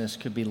righteousness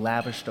could be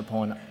lavished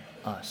upon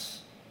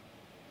us.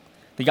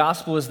 The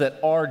gospel is that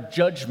our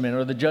judgment,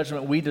 or the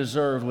judgment we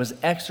deserved, was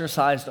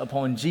exercised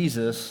upon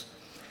Jesus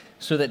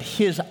so that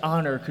his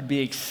honor could be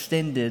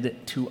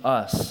extended to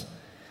us.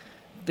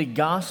 The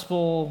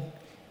gospel,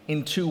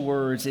 in 2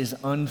 words, is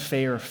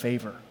unfair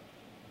favor.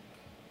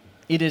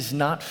 It is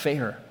not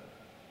fair.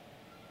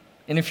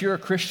 And if you're a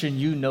Christian,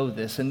 you know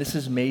this, and this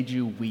has made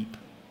you weep.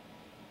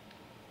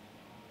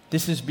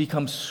 This has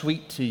become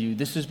sweet to you.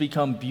 This has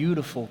become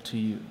beautiful to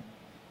you.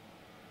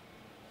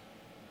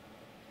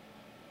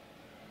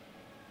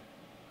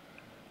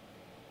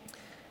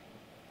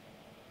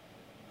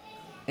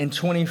 In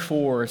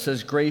 24, it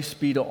says, grace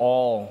be to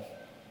all.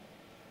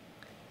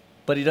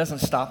 But he doesn't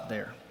stop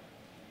there.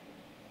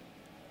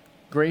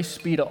 Grace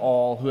be to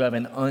all who have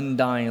an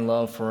undying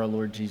love for our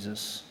Lord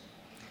Jesus.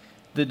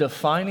 The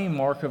defining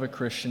mark of a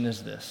Christian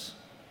is this.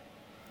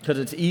 Because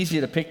it's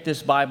easy to pick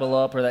this Bible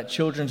up or that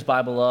children's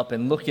Bible up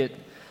and look at,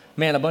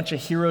 man, a bunch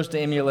of heroes to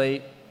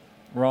emulate,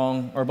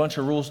 wrong, or a bunch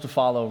of rules to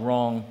follow,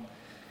 wrong.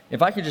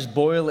 If I could just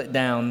boil it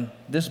down,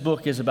 this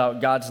book is about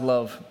God's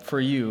love for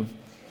you.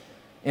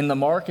 And the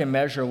mark and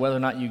measure of whether or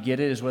not you get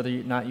it is whether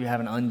or not you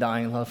have an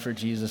undying love for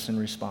Jesus in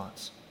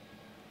response.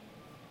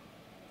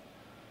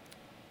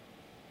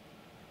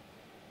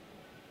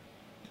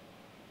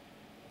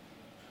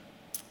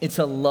 It's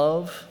a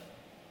love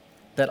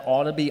that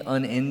ought to be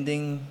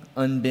unending,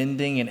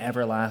 unbending, and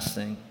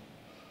everlasting.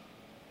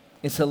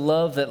 It's a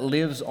love that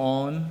lives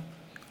on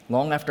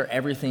long after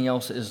everything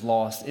else is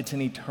lost. It's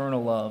an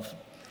eternal love.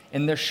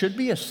 And there should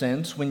be a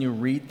sense when you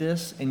read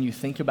this and you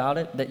think about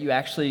it that you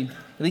actually,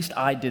 at least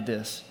I did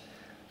this,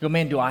 you go,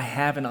 man, do I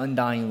have an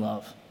undying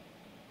love?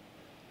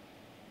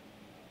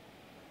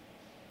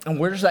 And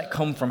where does that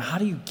come from? How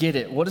do you get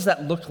it? What does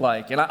that look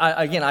like? And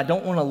I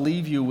don't want to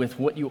leave you with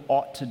what you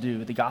ought to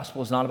do. The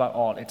gospel is not about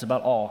ought, it's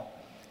about all.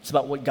 It's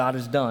about what God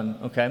has done,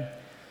 okay?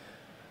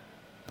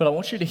 But I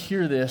want you to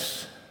hear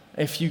this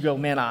if you go,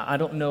 man, I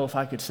don't know if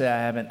I could say I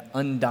have an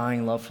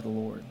undying love for the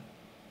Lord.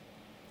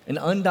 An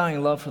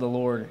undying love for the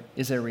Lord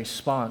is a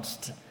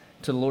response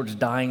to the Lord's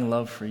dying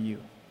love for you.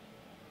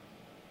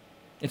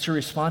 It's a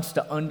response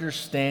to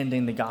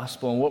understanding the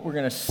gospel and what we're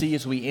going to see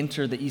as we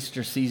enter the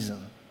Easter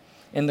season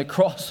and the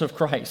cross of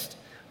Christ,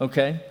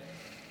 okay?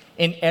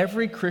 And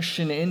every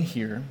Christian in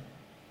here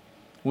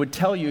would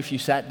tell you if you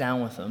sat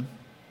down with them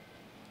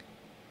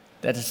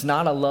that it's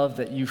not a love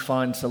that you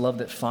find, it's a love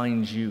that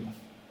finds you.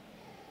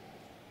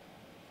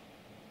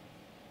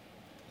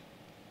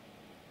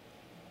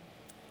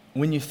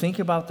 When you think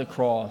about the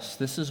cross,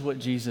 this is what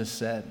Jesus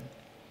said.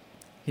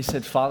 He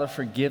said, Father,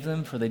 forgive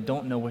them, for they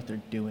don't know what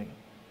they're doing.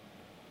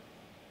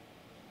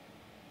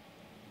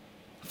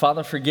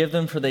 Father, forgive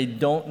them, for they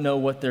don't know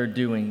what they're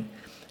doing.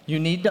 You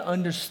need to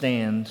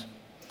understand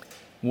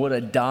what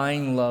a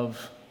dying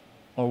love,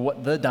 or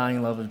what the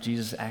dying love of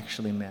Jesus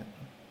actually meant.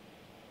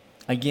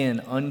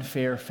 Again,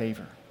 unfair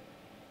favor.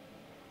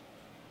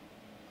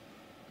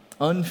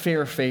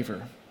 Unfair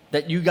favor.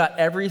 That you got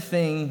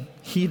everything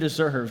he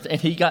deserved, and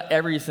he got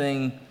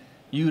everything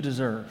you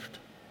deserved.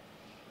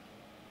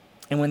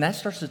 And when that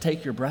starts to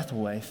take your breath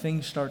away,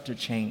 things start to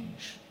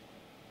change.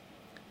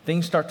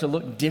 Things start to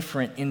look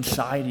different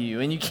inside of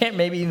you. And you can't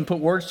maybe even put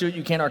words to it,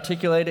 you can't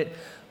articulate it,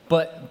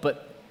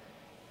 but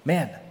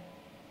man,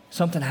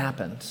 something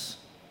happens.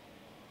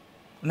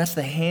 And that's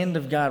the hand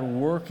of God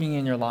working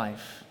in your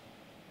life.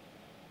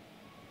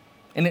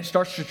 And it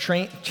starts to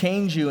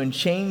change you, and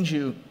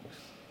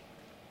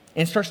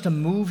it starts to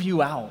move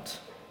you out,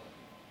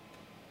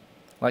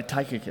 like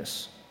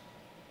Tychicus.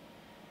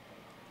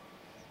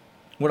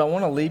 What I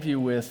want to leave you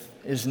with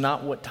is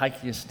not what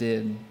Tychicus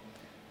did,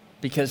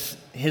 because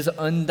his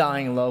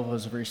undying love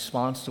was a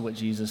response to what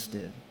Jesus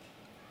did.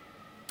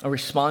 A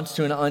response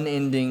to an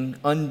unending,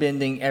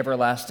 unbending,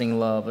 everlasting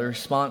love. A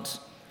response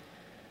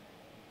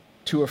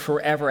to a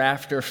forever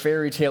after,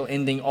 fairy tale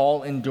ending,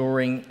 all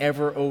enduring,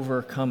 ever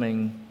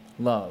overcoming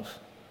love.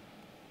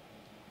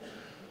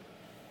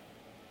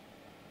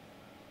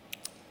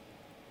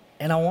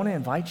 And I want to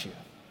invite you.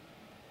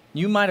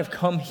 You might have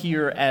come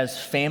here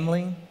as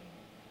family,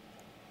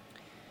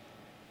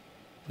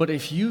 but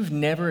if you've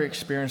never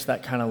experienced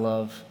that kind of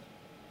love,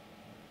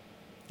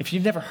 if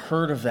you've never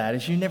heard of that,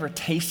 if you've never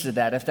tasted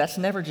that, if that's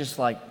never just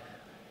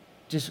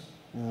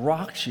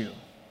rocked you,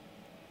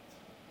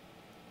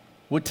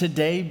 would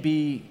today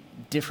be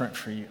different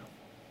for you?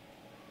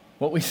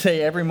 What we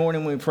say every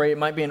morning when we pray, it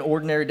might be an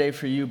ordinary day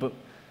for you, but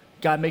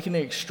God, make it an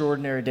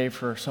extraordinary day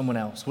for someone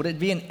else. Would it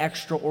be an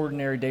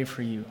extraordinary day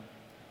for you?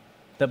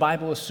 The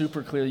Bible is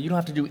super clear. You don't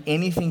have to do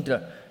anything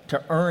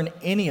to earn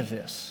any of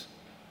this.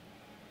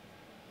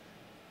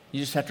 You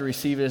just have to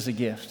receive it as a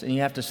gift. And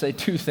you have to say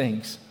two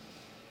things.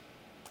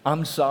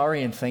 I'm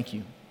sorry and thank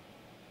you.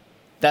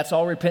 That's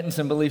all repentance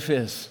and belief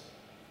is.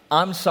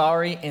 I'm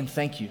sorry and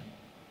thank you.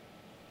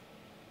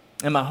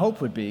 And my hope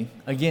would be,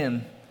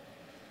 again,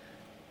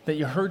 that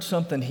you heard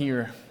something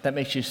here that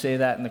makes you say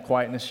that in the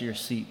quietness of your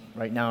seat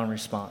right now in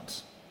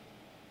response.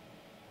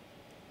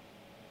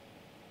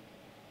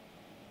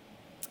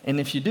 And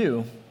if you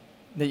do,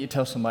 that you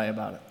tell somebody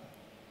about it.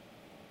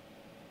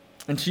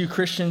 And to you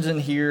Christians in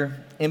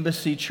here,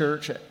 Embassy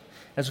Church,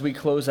 as we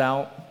close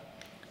out,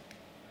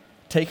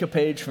 take a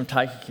page from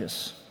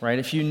Tychicus, right?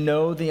 If you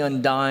know the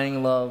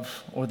undying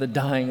love or the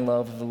dying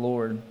love of the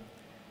Lord,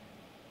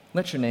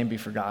 let your name be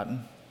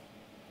forgotten,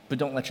 but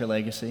don't let your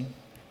legacy.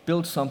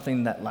 Build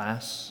something that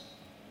lasts.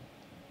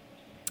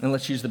 And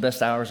let's use the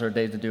best hours of our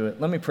day to do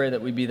it. Let me pray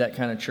that we be that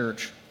kind of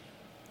church.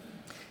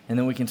 And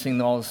then we can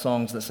sing all the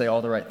songs that say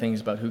all the right things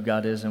about who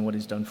God is and what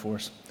he's done for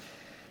us.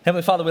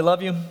 Heavenly Father, we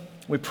love you.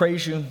 We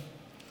praise you.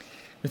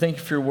 We thank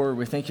you for your word.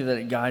 We thank you that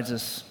it guides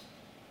us.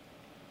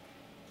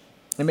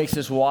 It makes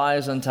us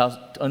wise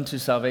unto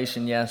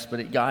salvation, yes, but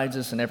it guides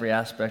us in every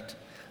aspect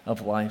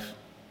of life.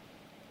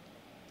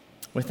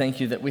 We thank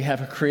you that we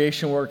have a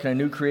creation work and a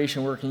new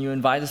creation work, and you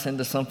invite us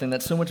into something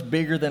that's so much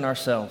bigger than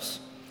ourselves,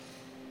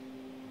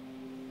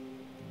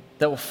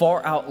 that will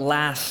far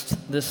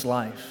outlast this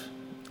life.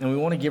 And we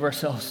want to give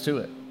ourselves to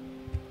it.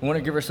 We want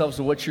to give ourselves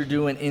to what you're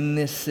doing in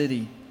this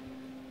city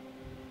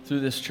through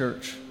this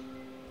church.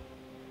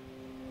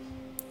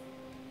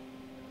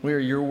 We are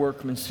your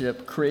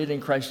workmanship, created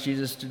in Christ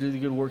Jesus to do the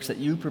good works that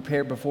you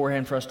prepared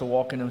beforehand for us to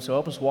walk in them. So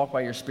help us walk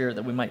by your Spirit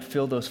that we might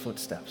fill those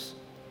footsteps.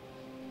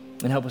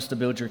 And help us to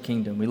build your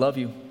kingdom. We love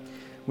you.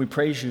 We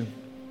praise you.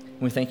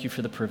 And we thank you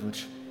for the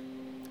privilege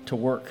to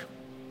work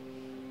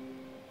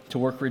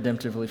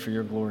redemptively for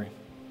your glory.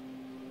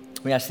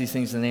 We ask these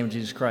things in the name of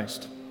Jesus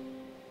Christ.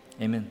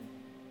 Amen.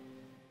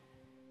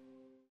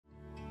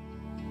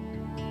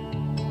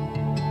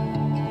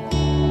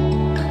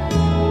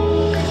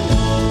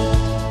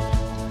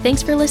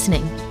 Thanks for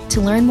listening.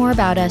 To learn more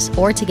about us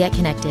or to get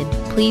connected,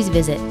 please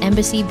visit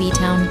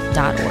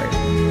embassybtown.org.